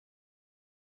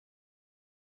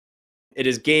It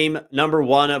is game number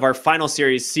 1 of our final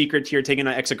series, Secret Tier taking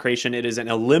on EXECRATION. It is an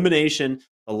elimination,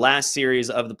 the last series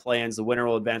of the play-ins. The winner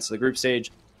will advance to the group stage.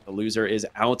 The loser is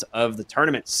out of the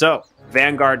tournament. So,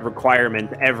 Vanguard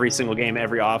requirement every single game,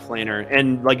 every offlaner.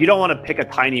 And, like, you don't want to pick a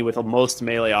tiny with most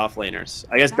melee offlaners.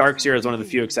 I guess Darkseer is one of the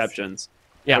few exceptions.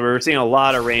 Yeah. So we're seeing a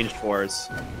lot of ranged fours.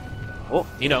 Oh,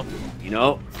 he's going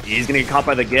to get caught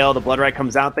by the Gale. The Blood Right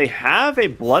comes out. They have a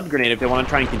Blood Grenade if they want to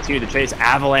try and continue the chase.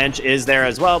 Avalanche is there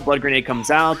as well. Blood Grenade comes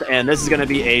out, and this is going to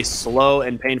be a slow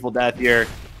and painful death here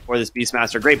for this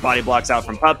Beastmaster. Great body blocks out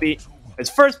from Puppy. His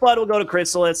first blood will go to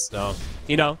Chrysalis. So,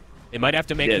 they might have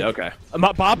to make it. Okay.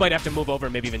 Bob might have to move over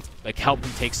and maybe even like help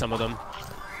him take some of them.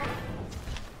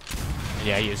 And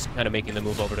yeah, he is kind of making the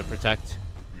move over to protect.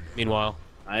 Meanwhile.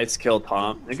 Nice kill,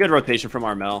 Tom. A good rotation from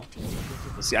Armel.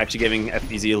 Actually giving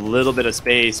FBZ a little bit of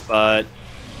space, but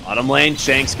bottom lane,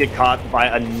 Shanks get caught by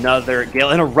another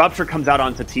Gale, and a Rupture comes out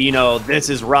onto Tino. This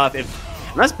is rough.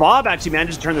 Unless Bob actually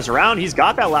manages to turn this around, he's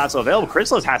got that lasso available.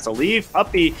 Chrysalis has to leave.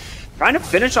 Puppy trying to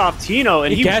finish off Tino,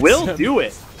 and he will do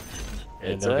it.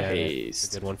 It's a haste.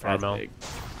 It's a good one for Armel.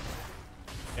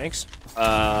 Shanks?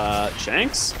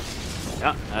 Shanks?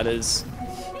 Yeah, that is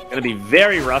going to be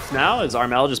very rough now as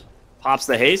Armel just pops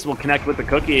the haste. Will connect with the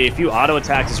cookie. A few auto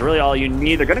attacks is really all you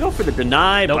need. They're going to go for the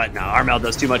deny, but no, Armel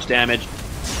does too much damage.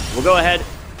 We'll go ahead,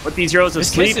 put these heroes to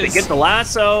sleep. They get the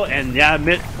lasso, and yeah,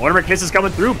 Mortimer Kiss is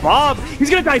coming through. Bob,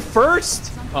 he's going to die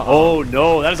first. Oh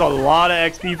no, that is a lot of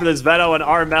XP for this Veto, and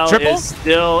Armel is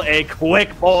still a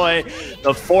quick boy.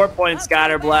 The 4-point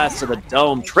scatter blast to the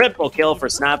dome. Triple kill for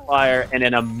Snapfire, and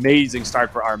an amazing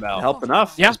start for Armel. Helped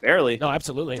enough, just barely. No,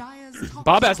 absolutely.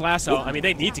 Bob has lasso. I mean,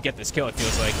 they need to get this kill, it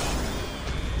feels like.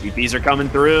 TPs are coming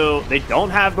through. They don't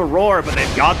have the roar, but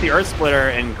they've got the Earth Splitter,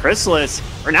 and Chrysalis,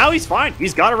 for now he's fine.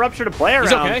 He's got a Rupture to play around.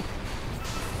 He's okay.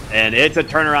 And it's a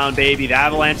turnaround, baby. The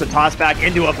Avalanche, a toss back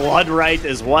into a Blood Right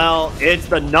as well. It's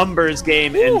the numbers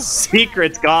game, and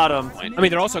Secret's got him. I mean,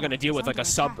 they're also going to deal with like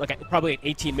probably an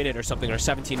 18-minute or something, or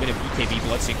 17-minute BKB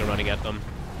Bloodseeker running at them.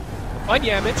 Fine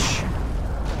Yamich.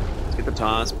 Let's get the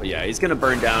toss, but yeah, he's going to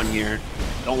burn down here.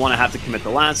 Don't want to have to commit the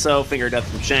lasso. Finger death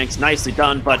from Shanks. Nicely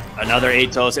done, but another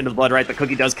Atos into the Blood Right. The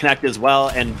cookie does connect as well,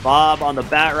 and Bob on the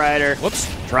Bat Rider. Whoops.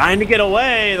 Trying to get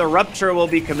away. The Rupture will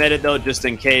be committed, though, just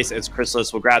in case, as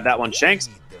Chrysalis will grab that one. Shanks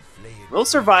will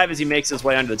survive as he makes his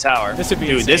way under the tower. This would be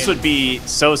Dude, this would be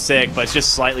so sick, but it's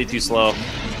just slightly too slow.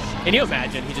 Can you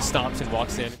imagine? He just stomps and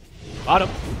walks in. Bottom,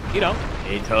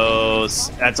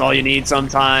 Atos, that's all you need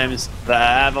sometimes. The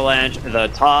Avalanche, the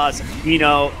toss.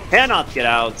 Cannot get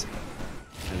out.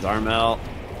 As Armel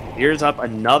here's up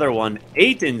another one.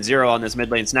 8-0 on this mid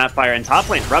lane Snapfire, and top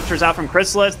lane Rupture's out from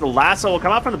Chrysalis. The lasso will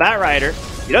come out from the Bat Rider.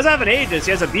 He does have an Aegis.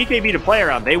 He has a BKB to play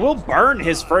around. They will burn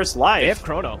his first life. They have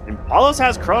Chrono. And Palos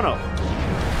has Chrono.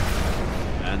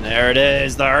 And there it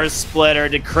is, the Earth Splitter.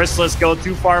 Did Chrysalis go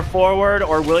too far forward,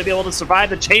 or will he be able to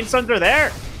survive? The Chain Stuns are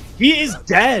there. He is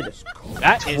dead.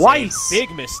 That is a big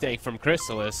mistake from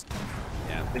Chrysalis.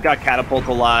 Yeah, they've got Catapult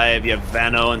alive. You have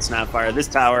Vano and Snapfire. This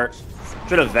tower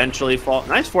should eventually fall.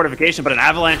 Nice fortification, but an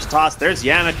Avalanche toss. There's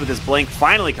Yamich with his blink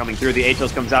finally coming through. The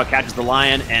Atos comes out, catches the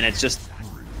Lion, and it's just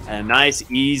a nice,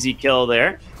 easy kill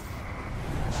there.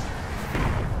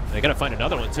 They gotta find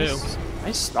another one, too.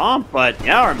 Nice stomp, but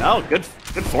yeah, Armel, good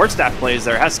forward staff plays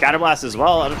there. Has Scatterblast as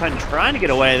well. Other time trying to get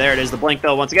away. There it is, the blink,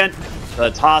 though, once again. The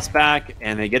toss back,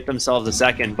 and they get themselves a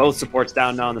second. Both supports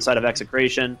down now on the side of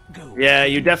EXECRATION. Yeah,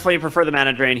 you definitely prefer the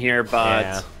mana drain here,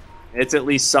 but it's at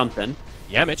least something.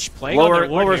 Yamich playing lower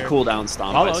here. cooldown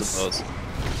stomp, I suppose.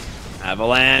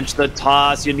 Avalanche, the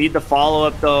toss. You need the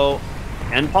follow-up, though.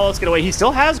 And Palos get away. He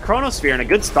still has Chronosphere and a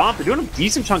good stomp. They're doing a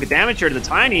decent chunk of damage here to the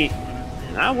Tiny.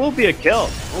 And that will be a kill.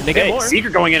 Okay,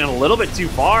 Secret going in a little bit too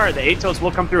far. The Atos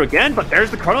will come through again, but there's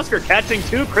the Chronosphere catching,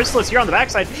 too. Chrysalis here on the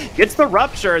backside gets the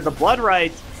Rupture, the Blood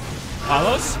Right.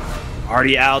 Palos?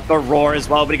 Already out, the Roar as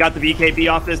well, but he got the BKB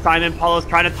off this time, and Palos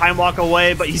trying to time walk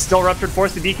away, but he's still Ruptured,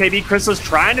 forced the BKB. Chrysalis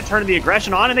trying to turn the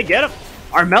aggression on, and they get him.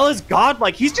 Armel is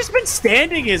godlike. He's just been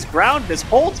standing his ground this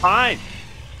whole time.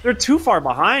 They're too far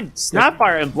behind.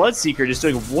 Snapfire and Bloodseeker just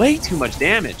doing way too much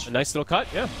damage. A nice little cut,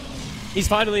 yeah. He's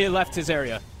finally left his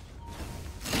area.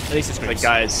 At least it's great. But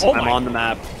guys, I'm on the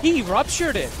map. He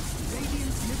ruptured it.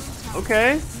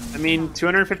 Okay. I mean,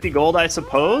 250 gold, I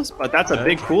suppose, but that's a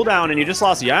big cooldown, and you just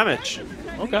lost Yamich.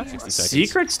 Okay. 60 seconds.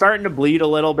 Secret's starting to bleed a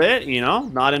little bit,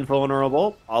 not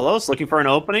invulnerable. Palos looking for an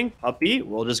opening. Puppy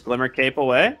will just Glimmer Cape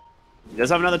away. He does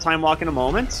have another time walk in a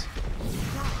moment.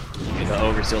 The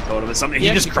Ogre Seal Totem is something.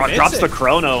 He just drops the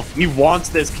Chrono. He wants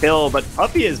this kill, but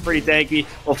Puppy is pretty tanky.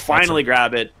 Will finally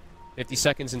grab it. 50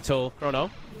 seconds until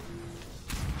Chrono.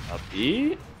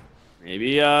 Puppy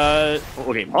Maybe,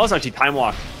 okay, Paul's actually time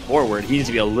walk forward. He needs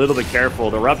to be a little bit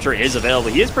careful. The Rupture is available.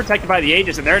 He is protected by the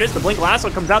Aegis, and there it is. The Blink Lasso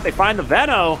comes out. They find the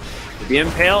Veno. The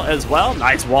Impale as well.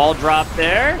 Nice wall drop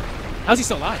there. How's he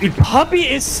still alive? Dude, Puppey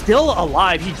is still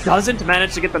alive. He doesn't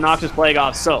manage to get the Noctis Plague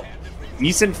off, so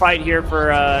decent fight here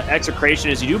for EXECRATION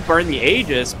as you do burn the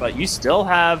Aegis, but you still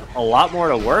have a lot more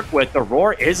to work with. The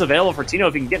Roar is available for Tino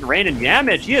if he can get in range, and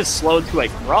Yamich, he is slowed to a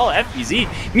crawl. FBZ,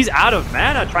 he's out of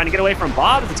mana, trying to get away from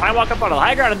Bob. The time walk up onto the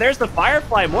high ground, and there's the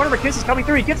Firefly. Mortimer Kiss is coming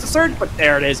through. He gets the Surge, but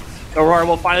there it is. The Roar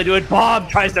will finally do it. Bob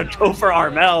tries to go for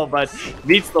Armel, but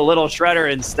meets the little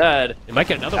Shredder instead. It might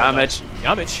get another Yamich.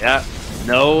 one. Yamich. Yeah.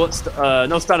 No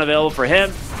stun available for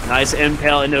him. Nice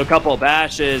Impale into a couple of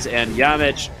bashes, and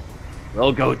Yamich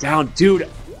will go down. Dude,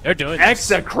 they're doing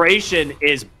EXECRATION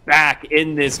is back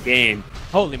in this game.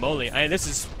 Holy moly. This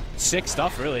is sick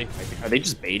stuff, really. Are they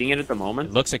just baiting it at the moment?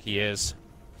 It looks like he is.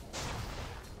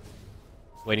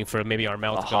 Waiting for maybe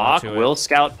Armel to go Hawk into will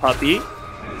scout Puppey.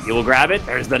 He will grab it.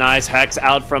 There's the nice Hex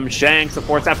out from Shank.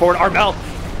 Supports that forward. Armel.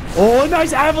 Oh,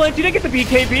 nice Avalanche. You didn't get the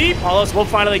BKB. Palos will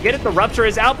finally get it. The Rupture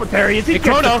is out, but there he is. He gets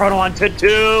the Chrono onto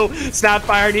 2.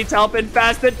 Snapfire needs help and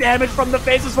fast. The damage from the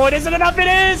Faceless Void isn't enough. It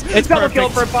is. It's double perfect. kill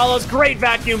for Palos. Great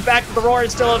vacuum. Back to the Roar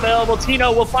is still available.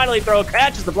 Tino will finally throw.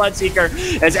 Catches the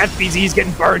Bloodseeker as FBZ is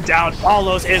getting burned down.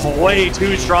 Palos is way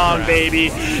too strong, baby.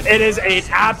 It is an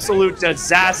absolute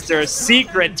disaster.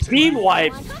 Secret team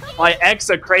wipe by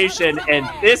EXECRATION, and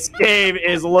this game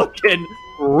is looking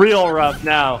real rough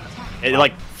now. It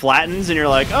like flattens and you're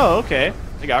like, oh, okay,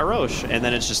 I got Roche. And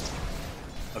then it's just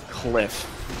a cliff.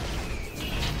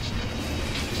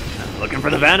 Looking for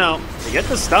the Veno. They get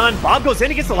the stun. Bob goes in,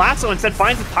 he gets the lasso, instead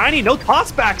finds the Tiny. No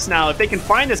tossbacks now. If they can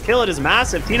find this kill, it is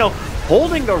massive. Tino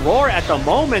holding the Roar at the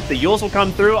moment. The Yules will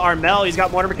come through. Armel, he's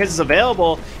got Mortimer Kisses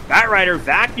available. Batrider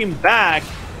vacuumed back.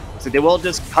 So they will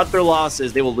just cut their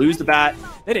losses. They will lose the bat.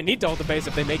 They didn't need to hold the base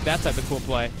if they make that type of cool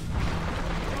play.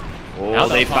 Oh,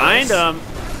 they find him.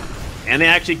 And they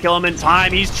actually kill him in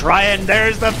time. He's trying.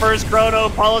 There's the first Chrono.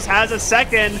 Paulus has a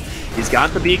second. He's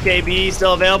got the BKB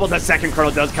still available. The second Chrono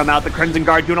does come out. The Crimson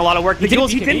Guard doing a lot of work. He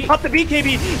didn't pop the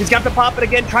BKB. He's got to pop it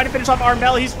again. Trying to finish off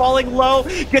Armel. He's falling low.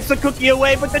 Gets the cookie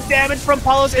away, but the damage from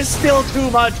Paulus is still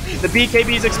too much. The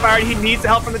BKB is expired. He needs the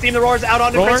help from the team. The Roar's out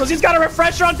onto Chrysalis. He's got a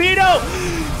refresher on Vito.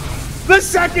 The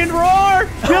second Roar.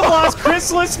 He lost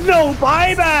Chrysalis. No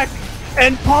buyback.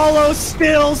 And Paulo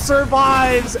still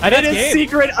survives. And it is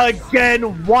Secret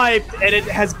again wiped, and it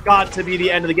has got to be the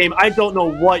end of the game. I don't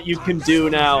know what you can do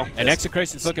now. And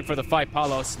EXECRATION's looking for the fight.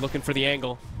 Paulo's looking for the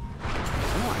angle.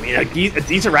 I mean, a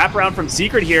decent wraparound from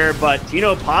Secret here, but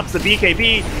Tino pops the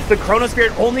BKB. The Chrono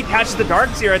Spirit only catches the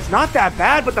Darkseer. It's not that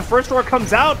bad, but the first Roar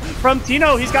comes out from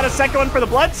Tino. He's got a second one for the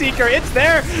Bloodseeker. It's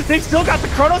there. They've still got the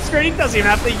Chrono Spirit. He doesn't even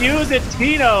have to use it.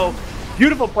 Tino.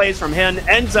 Beautiful plays from him,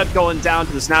 ends up going down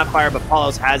to the Snapfire, but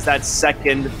Paulos has that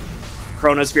second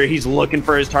Chronosphere. He's looking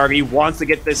for his target. He wants to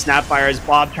get this Snapfire as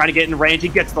Bob trying to get in range. He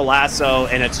gets the lasso,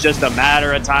 and it's just a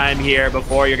matter of time here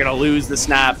before you're going to lose the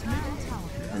Snap.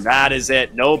 And that is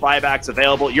it. No buybacks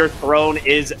available. Your throne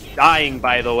is dying,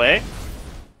 by the way.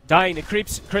 Dying. It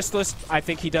creeps Chrysalis. I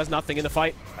think he does nothing in the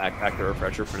fight. Back the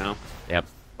refresher for now. Yep.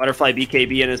 Butterfly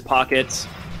BKB in his pocket.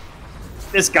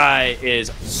 This guy is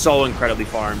so incredibly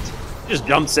farmed. Just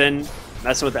jumps in,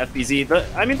 messing with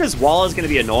FBZ. I mean, this wall is going to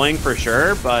be annoying for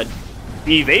sure, but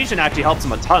the evasion actually helps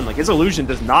him a ton. Like, his illusion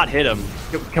does not hit him.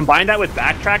 Combine that with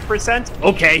backtrack percent.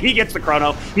 Okay, he gets the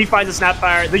Chrono. He finds a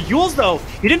Snapfire. The Yules, though,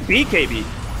 he didn't BKB.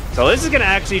 So this is going to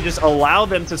actually just allow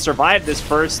them to survive this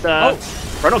first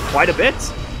Chrono quite a bit.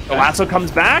 The lasso comes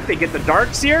back. They get the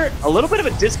Darkseer. A little bit of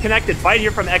a disconnected fight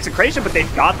here from EXECRATION, but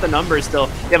they've got the numbers still.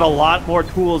 They have a lot more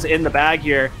tools in the bag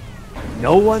here.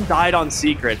 No one died on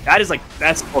Secret. That is like,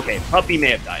 that's okay. Puppey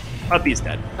may have died. Puppey's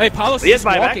dead. Hey, Paulos is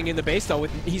walking in the base though.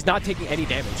 He's not taking any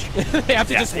damage. They have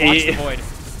to just watch the void.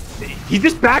 He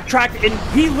just backtracked and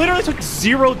he literally took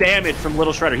 0 damage from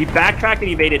Little Shredder. He backtracked and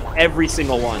evaded every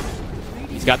single one.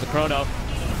 He's got the Chrono.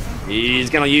 He's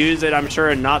gonna use it, I'm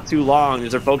sure, in not too long.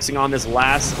 As they're focusing on this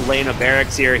last lane of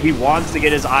barracks here. He wants to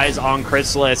get his eyes on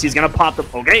Chrysalis. He's gonna pop the.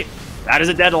 Okay. That is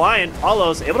a dead Lion.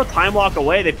 Paulos able to time walk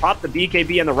away. They pop the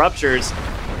BKB and the Ruptures.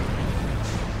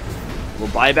 We'll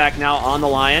buy back now on the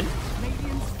Lion.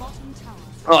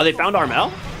 Oh, they found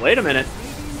Armel? Wait a minute.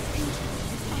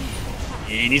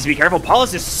 He needs to be careful.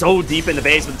 Paulos is so deep in the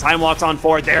base, but the time walks on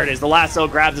forward. There it is. The lasso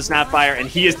grabs the Snapfire, and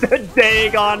he is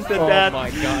gone to death. Oh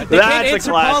my god. They can't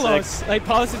answer Paulos. Like,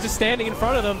 Paulos is just standing in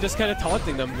front of them, just kind of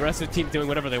taunting them. The rest of the team doing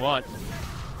whatever they want.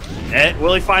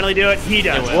 Will he finally do it? He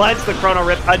does. Let's the Chrono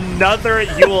Rip. Another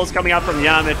Yule's coming out from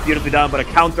Yamich. Beautifully done, but a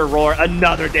counter roar.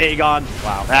 Another Dagon.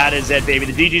 Wow. That is it, baby.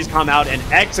 The GGs come out and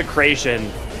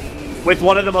EXECRATION with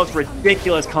one of the most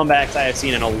ridiculous comebacks I have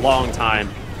seen in a long time.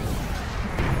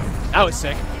 That was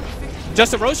sick.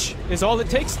 Just a Roche is all it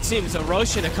takes, it seems. A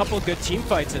Roche and a couple good team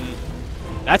fights, and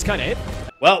that's kind of it.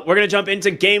 Well, we're going to jump into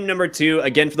game number 2.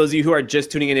 Again, for those of you who are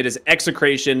just tuning in, it is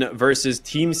EXECRATION versus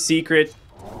Team Secret.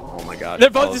 Oh my god. They're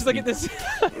both just looking at this.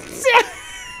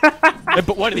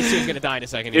 But one of these two is going to die in a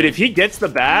second. Dude, if he gets the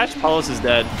bash, Palos is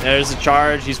dead. There's a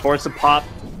charge. He's forced to pop.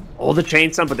 Oh, the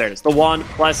chain stump, but there it is. The 1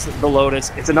 plus the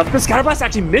Lotus. It's enough. The Scatterblast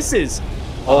actually misses.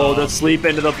 Oh, the sleep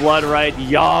into the blood right.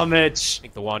 Yamich.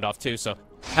 Take the wand off too, so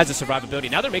has a survivability.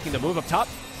 Now they're making the move up top.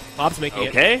 Bob's making it.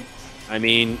 Okay. I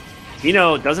mean,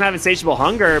 Tino doesn't have insatiable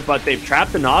hunger, but they've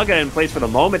trapped the Naga in place for the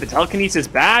moment. The telekinesis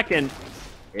back, and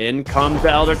in comes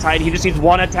the Elder Titan. He just needs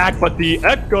 1 attack, but the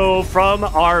Echo from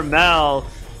Armel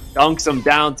dunks him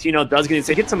down. Tino does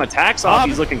get some attacks off.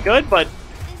 He's looking good, but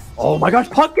oh my gosh,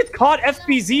 Puck gets caught.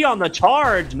 FBZ on the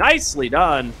charge. Nicely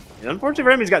done. And unfortunately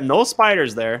for him, he's got no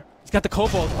spiders there. He's got the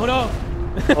Kobold. Oh no.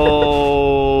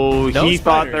 Oh, no he spiders.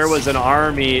 thought there was an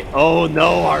army. Oh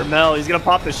no, Armel. He's going to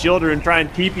pop the shielder and try and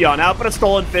TP on out, but a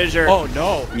stolen fissure. Oh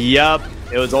no. Yep.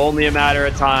 It was only a matter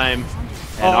of time.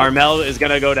 And Armel is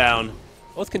going to go down.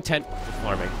 Both content with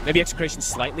farming. Maybe EXECRATION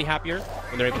slightly happier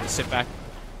when they're able to sit back.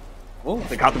 Oh,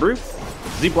 they caught the brew.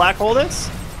 Does he black hole this?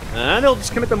 And they'll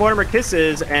just commit the Mortimer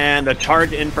Kisses, and a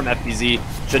charge in from FBZ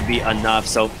should be enough.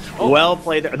 So, well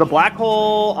played there. The black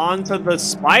hole onto the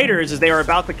spiders as they were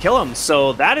about to kill him.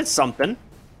 So that is something.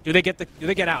 Do they get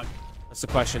out? That's the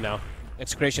question now.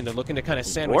 EXECRATION, they're looking to kind of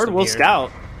sandwich Ward them will here.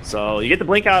 scout. So you get the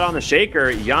blink out on the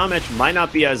Shaker. Yamich might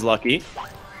not be as lucky,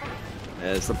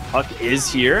 as the Puck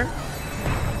is here.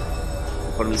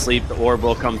 Put him to sleep. The orb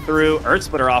will come through. Earth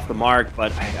Splitter off the mark,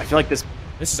 but I feel like this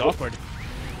is awkward.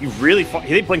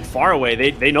 They blinked far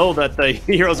away. They know that the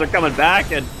heroes are coming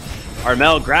back, and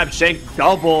Armel grabs Shank,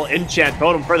 double enchant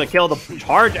totem for the kill. The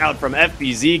charge out from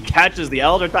FBZ catches the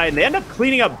Elder Titan. They end up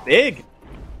cleaning up big.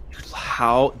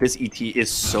 How this ET is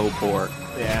so poor.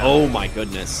 Yeah. Oh my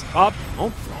goodness. Up.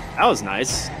 Oh, that was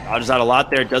nice. Dodges out a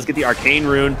lot there. Does get the arcane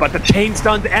rune, but the chain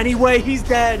stuns anyway. He's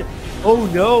dead. Oh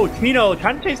no, Tino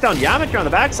trying to chase down Yamich on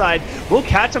the backside. We'll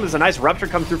catch him as a nice rupture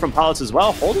comes through from Palos as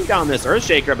well, holding down this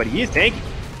Earthshaker, but he is tanky.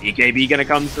 BKB gonna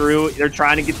come through. They're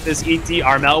trying to get this ET.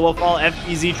 Armel will fall.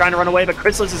 FBZ trying to run away, but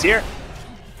Chrysalis is here.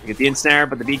 We get the ensnare,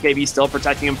 but the BKB still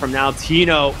protecting him from now.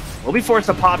 Tino will be forced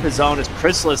to pop his own as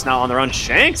Chrysalis now on the run.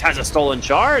 Shanks has a stolen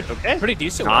charge. Okay. Pretty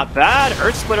decent. Not bad.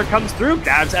 Earth Splitter comes through,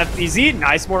 grabs FBZ.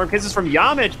 Nice more kisses from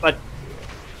Yamich, but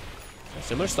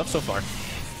similar stuff so far.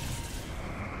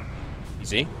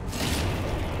 Easy.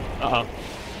 Uh-oh.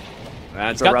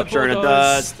 That's a rupture and a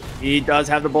dust. He does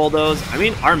have the bulldoze. I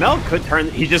mean, Armel could turn.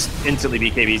 He just instantly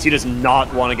BKBs. He does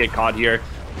not want to get caught here.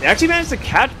 They actually managed to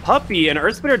catch Puppy, and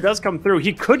Earth Splitter does come through.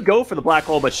 He could go for the black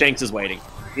hole, but Shanks is waiting.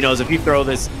 He knows if you throw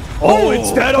this... Oh,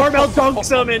 instead Armel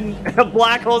dunks him, and the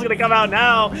black hole's going to come out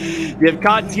now. You've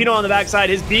caught Tino on the backside.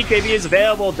 His BKB is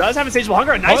available. Does have insatiable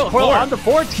hunger. A nice coil on the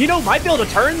 4. Tino might be able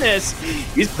to turn this.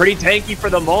 He's pretty tanky for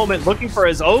the moment, looking for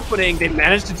his opening. They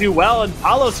managed to do well, and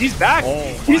Palos, he's back.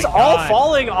 He's all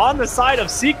falling on the side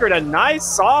of Secret. A nice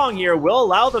song here will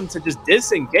allow them to just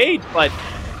disengage, but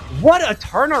what a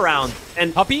turnaround.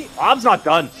 And Puppy, Bob's not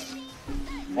done.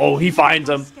 Oh, he finds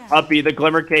him. Puppy, the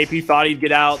Glimmer Cape. He thought he'd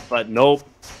get out, but nope.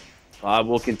 Bob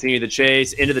will continue the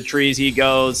chase. Into the trees he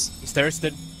goes. He's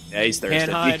thirsted. Yeah, he's thirsted.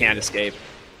 He can't escape.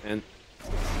 And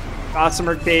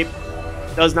Gossamer Cape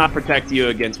does not protect you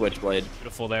against Witchblade.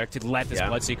 Beautiful there to let this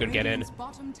Bloodseeker get in.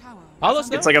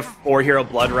 It's like a 4-hero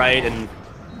Blood Right and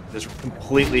just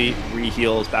completely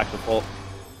re-heals back to full.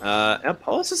 And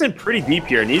Palos is in pretty deep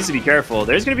here. Needs to be careful.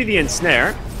 There's going to be the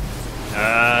Ensnare.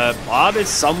 Bob is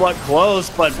somewhat close,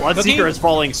 but Bloodseeker is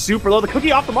falling super low. The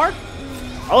cookie off the mark.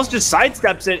 Palos just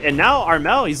sidesteps it, and now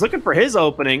Armel, he's looking for his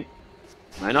opening.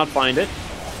 Might not find it.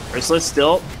 Chrysalis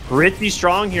still pretty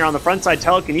strong here on the front side.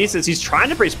 Telekinesis. He's trying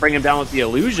to bring him down with the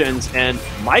illusions, and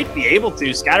might be able to.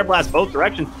 Scatterblast both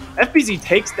directions. FBZ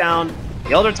takes down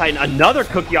the Elder Titan. Another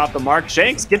cookie off the mark.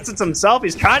 Shanks gets it himself.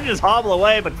 He's trying to just hobble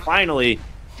away, but finally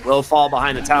will fall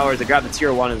behind the towers to grab the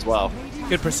tier 1 as well.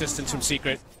 Good persistence from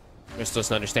Secret.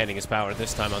 Crystal's understanding his power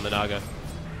this time on the Naga.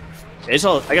 I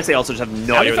guess they also just have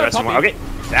no idea where the rest of them are. Okay,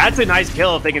 that's a nice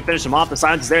kill if they can finish him off. The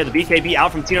silence is there. The BKB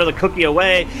out from Tino, the cookie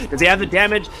away. Does he have the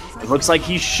damage? It looks like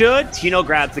he should. Tino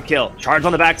grabs the kill. Charge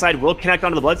on the backside will connect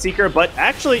onto the Bloodseeker, but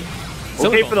actually,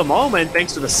 okay for the moment,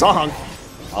 thanks to the song.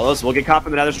 Palos will get caught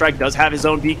from another strike, does have his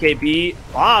own BKB.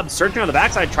 Bob searching on the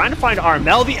backside, trying to find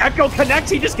Armel. The Echo connects,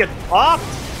 he just gets popped.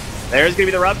 There's going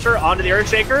to be the Rupture onto the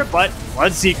Earthshaker, but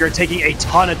Bloodseeker taking a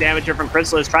ton of damage here from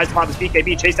Chrysalis, tries to pop his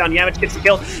BKB, chase down Yamich, gets the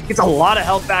kill, gets a lot of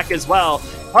health back as well.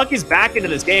 Puck is back into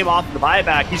this game off of the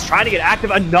buyback. He's trying to get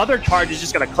active. Another charge is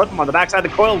just going to clip him on the backside. The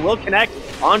coil will connect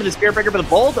onto the Spear Breaker, but the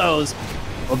Bulldoze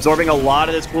absorbing a lot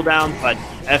of this cooldown, but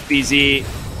FBZ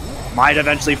might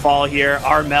eventually fall here.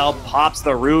 Armel pops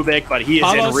the Rubik, but he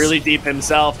is in really deep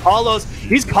himself. Paulos,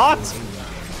 he's caught.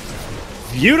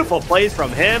 Beautiful plays from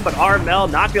him, but Armel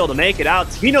not be able to make it out.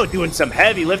 Tino doing some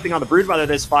heavy lifting on the Broodmother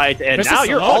this fight, and now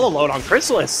you're all alone on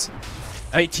Chrysalis.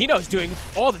 I mean, Tino's doing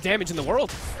all the damage in the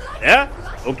world. Yeah,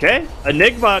 okay.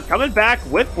 Enigma coming back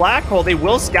with Black Hole. They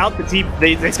will scout the TP.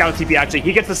 They scout the TP, actually.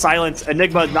 He gets the silence.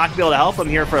 Enigma not going to be able to help him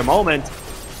here for a moment.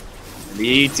 And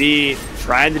the ET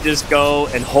trying to just go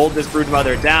and hold this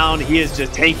Broodmother down. He is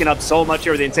just taking up so much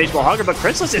here with the Insatiable Hunger, but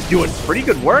Chrysalis is doing pretty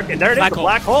good work, and there it is, the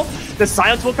Black Hole. The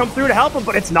silence will come through to help him,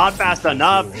 but it's not fast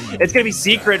enough. It's going to be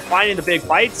Secret finding the big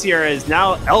fights here, as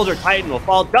now Elder Titan will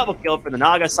fall. Double kill for the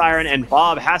Naga Siren, and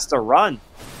Bob has to run.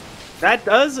 That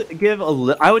does give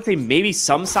I would say maybe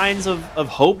some signs of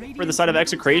hope for the side of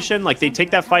Execration. Like, they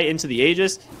take that fight into the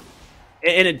Aegis,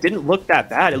 and it didn't look that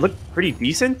bad. It looked pretty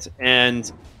decent,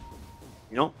 and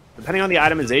you know, depending on the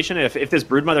itemization, if this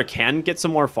Broodmother can get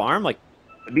some more farm, like,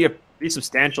 it'd be a pretty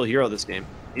substantial hero this game.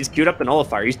 He's queued up the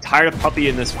Nullifier. He's tired of Puppy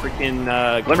in this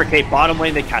freaking Glimmer Cape. Bottom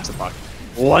lane, they catch the puck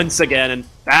once again, and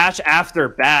bash after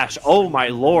bash. Oh my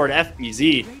lord,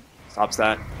 FBZ stops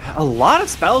that. A lot of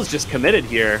spells just committed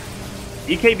here.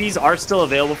 EKBs are still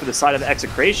available for the side of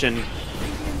Execration.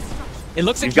 It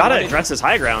looks like you've got to address this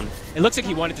high ground. It looks like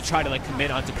he wanted to try to like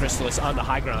commit onto Chrysalis on the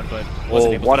high ground, but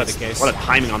wasn't able to be the case. What a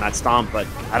timing on that stomp, but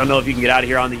I don't know if you can get out of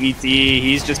here on the ET.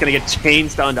 He's just going to get chain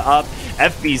stunned up.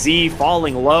 FBZ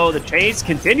falling low. The chase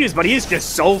continues, but he's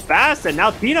just so fast, and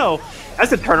now Tino has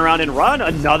to turn around and run.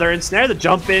 Another ensnare, the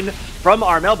jump in from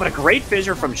Armel, but a great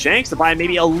fissure from Shanks to buy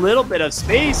maybe a little bit of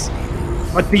space.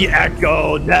 But the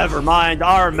Echo, never mind.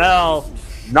 Armel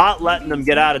not letting them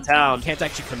get out of town. Can't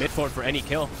actually commit for any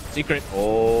kill. Secret.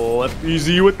 Oh,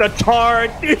 FBZ with the charge.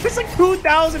 It's like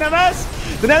 2,000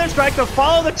 MS. The Nether Strike to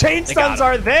follow. The chain stuns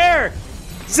are there.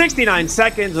 69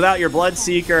 seconds without your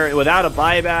Bloodseeker, without a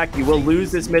buyback. You will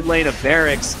lose this mid lane of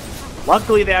Barracks.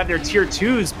 Luckily, they have their tier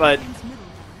 2s, but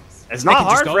it's not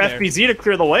hard for FBZ to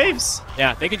clear the waves.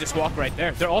 Yeah, they can just walk right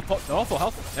there. They're all full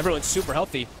health. Everyone's super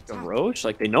healthy. The Roche,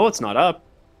 like, they know it's not up.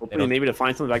 Hoping maybe to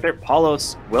find something back there.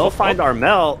 Paulos will find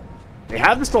Armel. They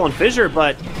have the Stolen Fissure,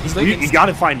 but you got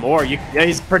to find more. Yeah,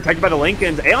 he's protected by the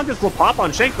Lincolns. Aeon just will pop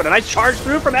on Shank, but a nice charge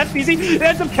through from FBZ. It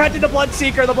ends up catching the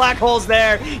Bloodseeker. The Black Hole's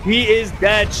there. He is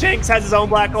dead. Shanks has his own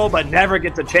Black Hole, but never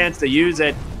gets a chance to use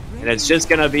it. And it's just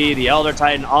going to be the Elder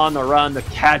Titan on the run. The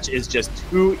catch is just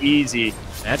too easy.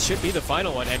 That should be the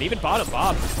final one, and even bottom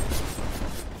Bob.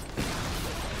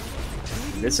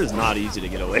 This is not easy to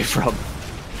get away from.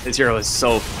 This hero is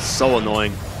so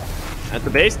annoying. At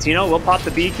the base, Tino will pop the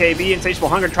BKB, Insatiable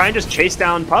Hunger, try and just chase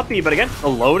down Puppy, but again, the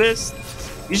Lotus,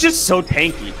 he's just so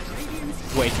tanky.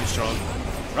 Way too strong.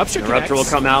 Rupture will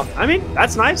come out. I mean,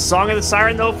 that's nice. Song of the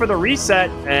Siren, though, for the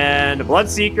reset, and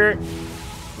Bloodseeker,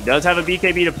 he does have a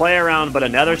BKB to play around, but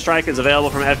another strike is available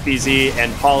from FBZ,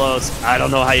 and Paulos, I don't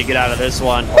know how you get out of this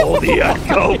one. Oh, the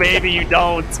Echo, baby, you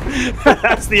don't.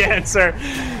 That's the answer.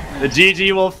 The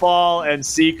GG will fall, and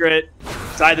Secret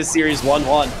side the series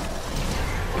 1-1.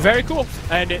 Very cool.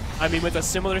 And I mean, with a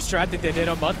similar strat that they did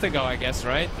a month ago, I guess,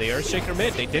 right? The Earthshaker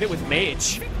mid, they did it with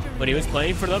Mage. When he was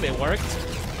playing for them, it worked.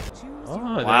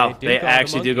 Oh, wow, they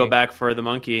actually do go back for the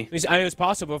monkey. It was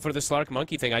possible for the Slark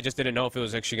monkey thing. I just didn't know if it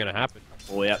was actually going to happen.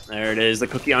 Oh, yeah, there it is. The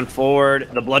cookie on forward.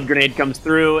 The blood grenade comes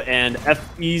through, and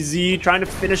FBZ trying to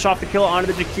finish off the kill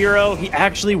onto the Jakiro. He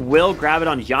actually will grab it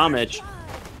on Yamich.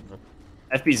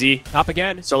 FBZ. Top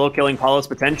again. Solo killing Paulos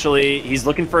potentially. He's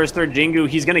looking for his third Jingu.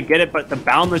 He's going to get it, but the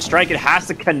Boundless Strike, it has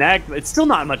to connect. It's still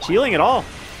not much healing at all.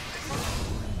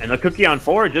 And the cookie on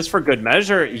forward, just for good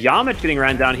measure. Yamich getting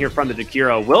ran down here from the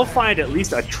Jakiro. Will find at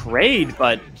least a trade,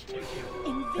 but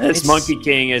this Monkey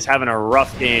King is having a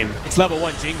rough game. It's level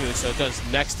 1 Jingu, so it does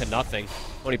next to nothing.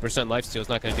 20% lifesteal is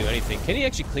not going to do anything. Can he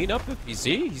actually clean up with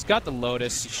BZ? He's got the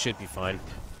Lotus. He should be fine.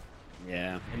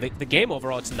 Yeah. And the game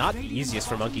overall, it's not the easiest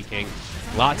for Monkey King.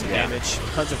 Lots of damage,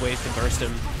 tons of ways to burst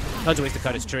him, tons of ways to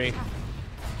cut his tree.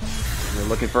 They're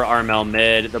looking for Armel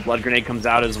mid. The blood grenade comes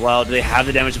out as well. Do they have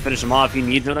the damage to finish him off? He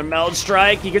needs another Meld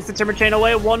Strike. He gets the Timber Chain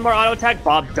away. One more auto attack.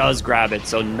 Bob does grab it.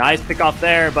 So nice pick off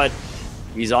there, but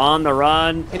he's on the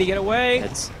run. Can he get away?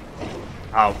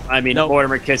 Oh, I mean, Nope.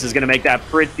 Mortimer Kiss is going to make that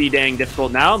pretty dang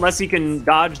difficult now, unless he can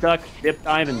dodge, duck, dip,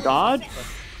 dive, and dodge. But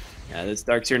yeah, this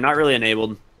Darkseer not really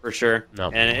enabled, for sure. No.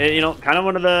 And, you know, kind of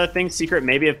one of the things Secret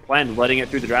maybe have planned, letting it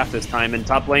through the draft this time. And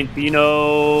top lane,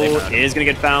 Pino is going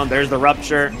to get found. There's the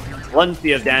Rupture.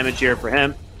 Plenty of damage here for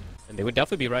him. And they would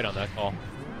definitely be right on that call.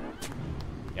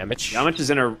 Damage. Yamich is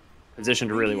in a position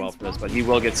to really well for this, but he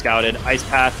will get scouted. Ice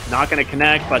Path not going to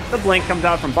connect, but the blink comes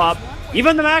out from Bob.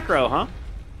 Even the macro, huh?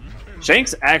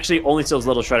 Shanks actually only steals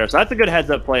Little Shredder, so that's a good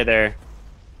heads-up play there.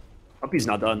 Puppy's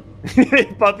not done.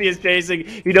 Puppy is chasing.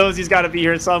 He knows he's got to be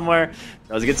here somewhere.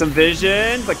 Does get some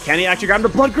vision, but can he actually grab the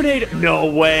blood grenade?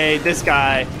 No way. This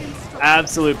guy,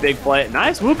 absolute big play.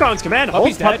 Nice Wukong's command.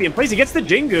 Holds Puppy in place. He gets the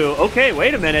Jingu. Okay,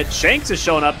 wait a minute. Shanks is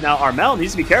showing up now. Armel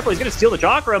needs to be careful. He's going to steal the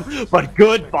Chakram, but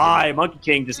goodbye. Monkey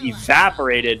King just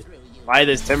evaporated by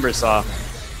this Timbersaw.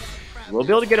 We'll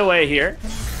be able to get away here.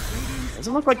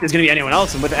 Doesn't look like there's going to be anyone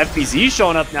else, and with FBZ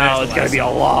showing up now, it's going to be a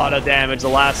lot of damage. The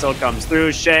lasso comes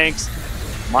through. Shanks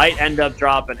might end up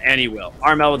dropping, and he will.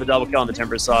 Armel with a double kill on the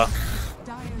Timbersaw.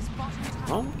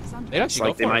 Well, looks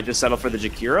like they might just settle for the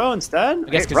Jakiro instead. I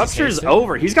guess hey, Rupture's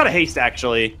over. He's got a haste,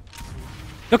 actually.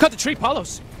 They'll cut the tree,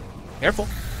 Palos. Careful.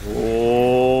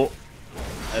 Oh,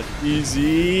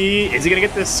 FBZ. Is he going to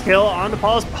get this skill on the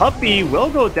Palos? Puppy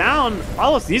will go down.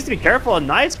 Palos needs to be careful. A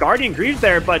nice Guardian Greaves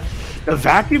there, but the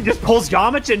vacuum just pulls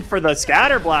Yamich in for the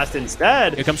Scatter Blast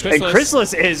instead. Here comes Chrysalis. And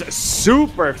Chrysalis is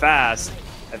super fast.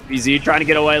 FBZ trying to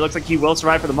get away. Looks like he will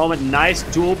survive for the moment. Nice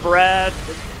dual breath.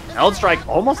 Eldstrike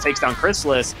almost takes down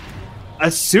Chrysalis. A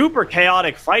super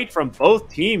chaotic fight from both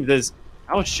teams.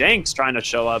 How Shanks trying to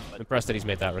show up. I'm impressed that he's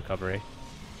made that recovery.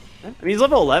 I mean, he's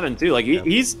level 11 too. Like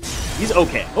he's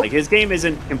okay. Like his game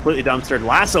isn't completely dumpstered.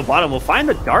 Lasso bottom will find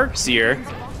the Darkseer.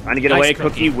 Trying to get away.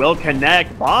 Cookie will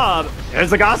connect. Bob.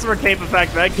 There's the Gossamer Cape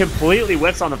effect. That completely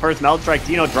whiffs on the first Meld Strike.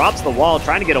 Tino drops the wall.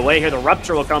 Trying to get away here. The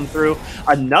Rupture will come through.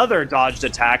 Another dodged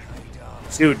attack.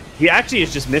 Dude, he actually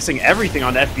is just missing everything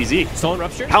on the FBZ. Stolen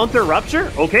Rupture? Counter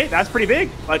Rupture? Okay, that's pretty big.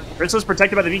 But Chris was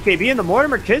protected by the BKB, and the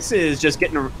Mortimer Kiss is just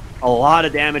getting a lot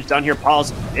of damage done here.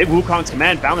 Paul's hit Wukong's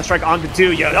command. Balance Strike onto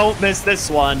 2. You don't miss this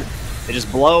one. They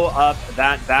just blow up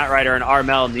that Batrider, and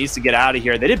Armel needs to get out of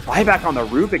here. They did buyback on the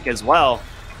Rubik as well.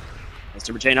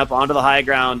 Mr. Chain up onto the high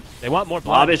ground. They want more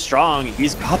blood. Bob is strong.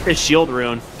 He's got this shield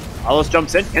rune. Palos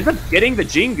jumps in, ends up getting the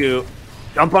Jingu.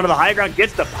 Jump onto the high ground,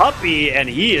 gets the Puppy, and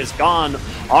he is gone.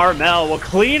 Armel will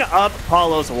clean up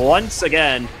Palos once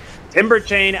again. Timber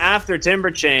Chain after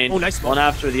Timber Chain. Oh, nice one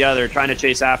after the other, trying to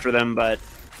chase after them, but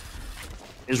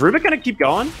is Rubik going to keep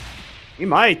going? He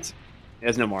might. He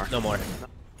has no more. No more.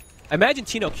 I imagine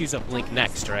Tino queues up Blink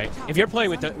next, right? If you're playing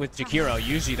with Jakiro,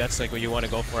 usually that's like what you want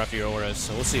to go for after your auras,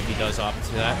 so we'll see if he does opt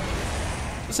to that.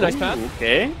 It's a nice path.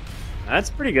 Okay, that's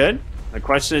pretty good. The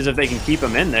question is if they can keep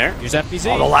him in there. Here's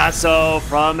FBZ. Oh, the lasso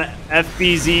from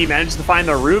FBZ manages to find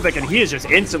the Rubik, and he is just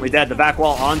instantly dead. The back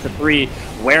wall onto 3.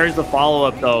 Where's the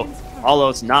follow-up, though?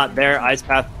 Palos not there. Ice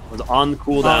Path was on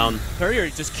cooldown. Courier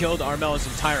just killed Armel's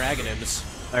entire Aghanims.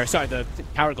 Or, sorry, the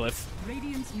Power Glyph.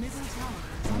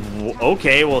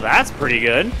 Okay, well, that's pretty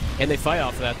good. And they fight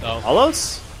off of that, though.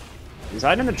 Palos? He's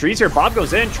hiding in the trees here. Bob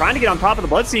goes in, trying to get on top of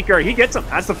the Bloodseeker. He gets him.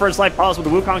 That's the first life. Palos with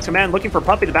the Wukong's command, looking for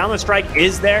Puppy. The Boundless Strike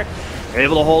is there. They're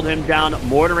able to hold him down.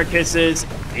 Mortimer Kisses.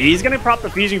 He's going to prop the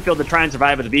Fusion Field to try and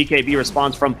survive with the BKB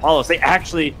response from Palos. They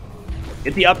actually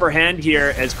get the upper hand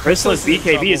here as Chrysalis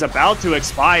BKB is about to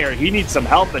expire. He needs some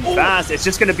help and fast. It's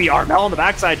just going to be Armel on the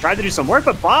backside trying to do some work,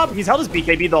 but Bob, he's held his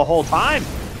BKB the whole time.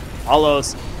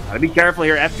 Palos, gotta be careful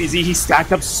here. FBZ, he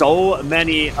stacked up so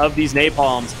many of these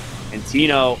napalms, and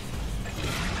Tino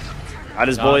got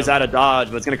his boys out of dodge,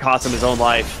 but it's going to cost him his own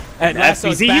life. And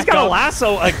FBZ, he's got a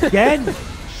lasso again.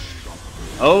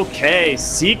 Okay,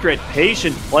 Secret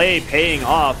patient play paying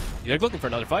off. You're looking for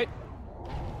another fight.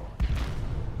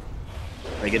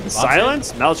 They get the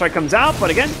silence. Metalstrike comes out,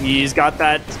 but again, he's got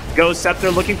that Ghost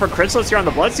Scepter looking for Chrysalis here on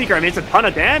the Bloodseeker. I mean, it's a ton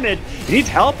of damage. He needs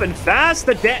help and fast.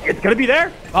 It's going to be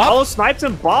there. Palos snipes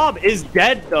him. Bob is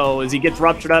dead, though, as he gets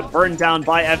ruptured up, burned down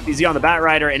by FBZ on the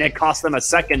Batrider, and it costs them a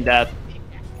second death.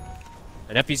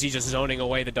 And FBZ just zoning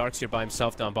away the Darkseer by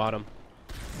himself down bottom.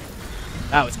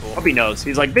 That was cool. Hope he knows.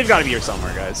 He's like, they've got to be here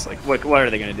somewhere, guys. Like, what are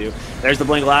they going to do? There's the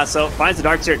Blink Lasso. Finds the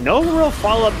Darkseer. No real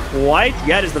follow-up quite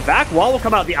yet as the back wall will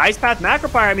come out. The Ice Path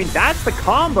Macrofire. I mean, that's the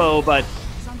combo, but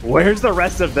where's the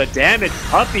rest of the damage?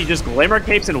 Puppy just Glimmer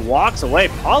Capes and walks away.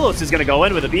 Palos is going to go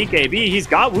in with a BKB. He's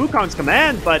got Wukong's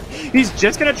command, but he's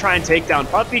just going to try and take down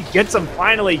Puppy. Gets him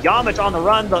finally. Yamich on the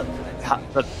run. The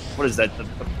what is that? The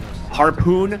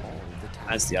Harpoon.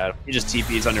 That's the item. He just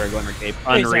TPs under a Glimmer Cape.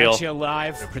 Unreal. He's actually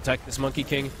alive to protect this Monkey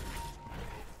King.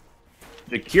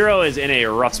 the Kiro is in a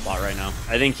rough spot right now.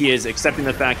 I think he is accepting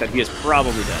the fact that he is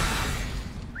probably dead.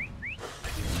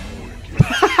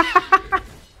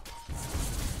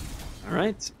 All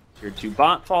right, tier 2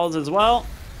 bot falls as well.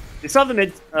 They still have the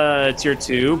mid tier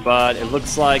 2, but it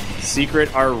looks like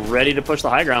Secret are ready to push the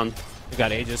high ground. They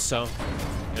got Aegis, so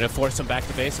gonna force them back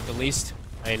to base at the least.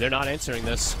 I mean, they're not answering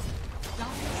this.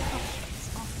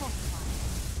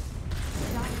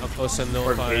 How close to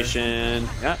Nullification.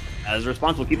 Yeah, as a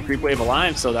response, we'll keep Creep Wave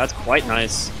alive, so that's quite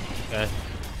nice. Okay.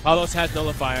 Palos has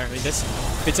Nullifier. I mean, this,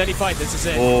 if it's any fight, this is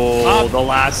it. Oh, the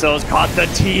lasso's caught the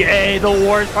TA. The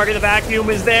Ward's Party of the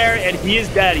Vacuum is there, and he is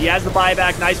dead. He has the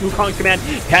buyback. Nice Wukong's command.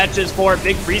 Catches 4.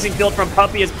 Big freezing field from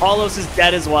Puppy as Palos is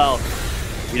dead as well.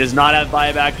 He does not have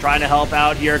buyback, trying to help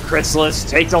out here. Chrysalis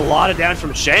takes a lot of damage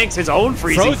from Shanks. His own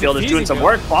freezing field is doing some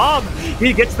work. Bob,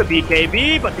 he gets the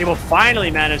BKB, but they will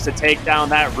finally manage to take down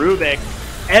that Rubik.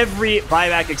 Every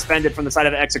buyback expended from the side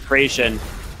of EXECRATION.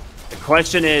 The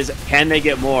question is, can they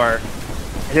get more?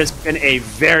 It has been a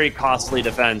very costly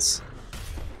defense.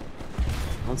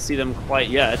 I don't see them quite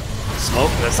yet.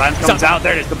 Smoke, the silence comes out.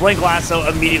 There it is. The Blink Lasso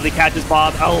immediately catches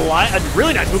Bob. A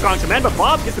really nice Wukong command, but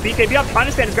Bob gets the BKB up, trying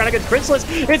to stand his ground against Chrysalis.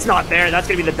 It's not there. That's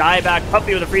going to be the dieback.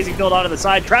 Puppy with a freezing field onto the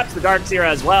side. Traps the Darkseer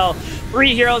as well.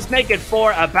 3 heroes make it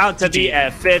 4. About to be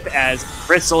a 5th as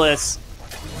Chrysalis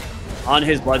on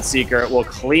his Bloodseeker will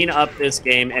clean up this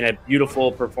game, and a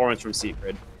beautiful performance from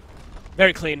Secret.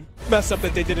 Very clean. Mess up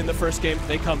that they did in the first game.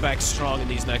 They come back strong in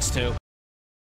these next 2.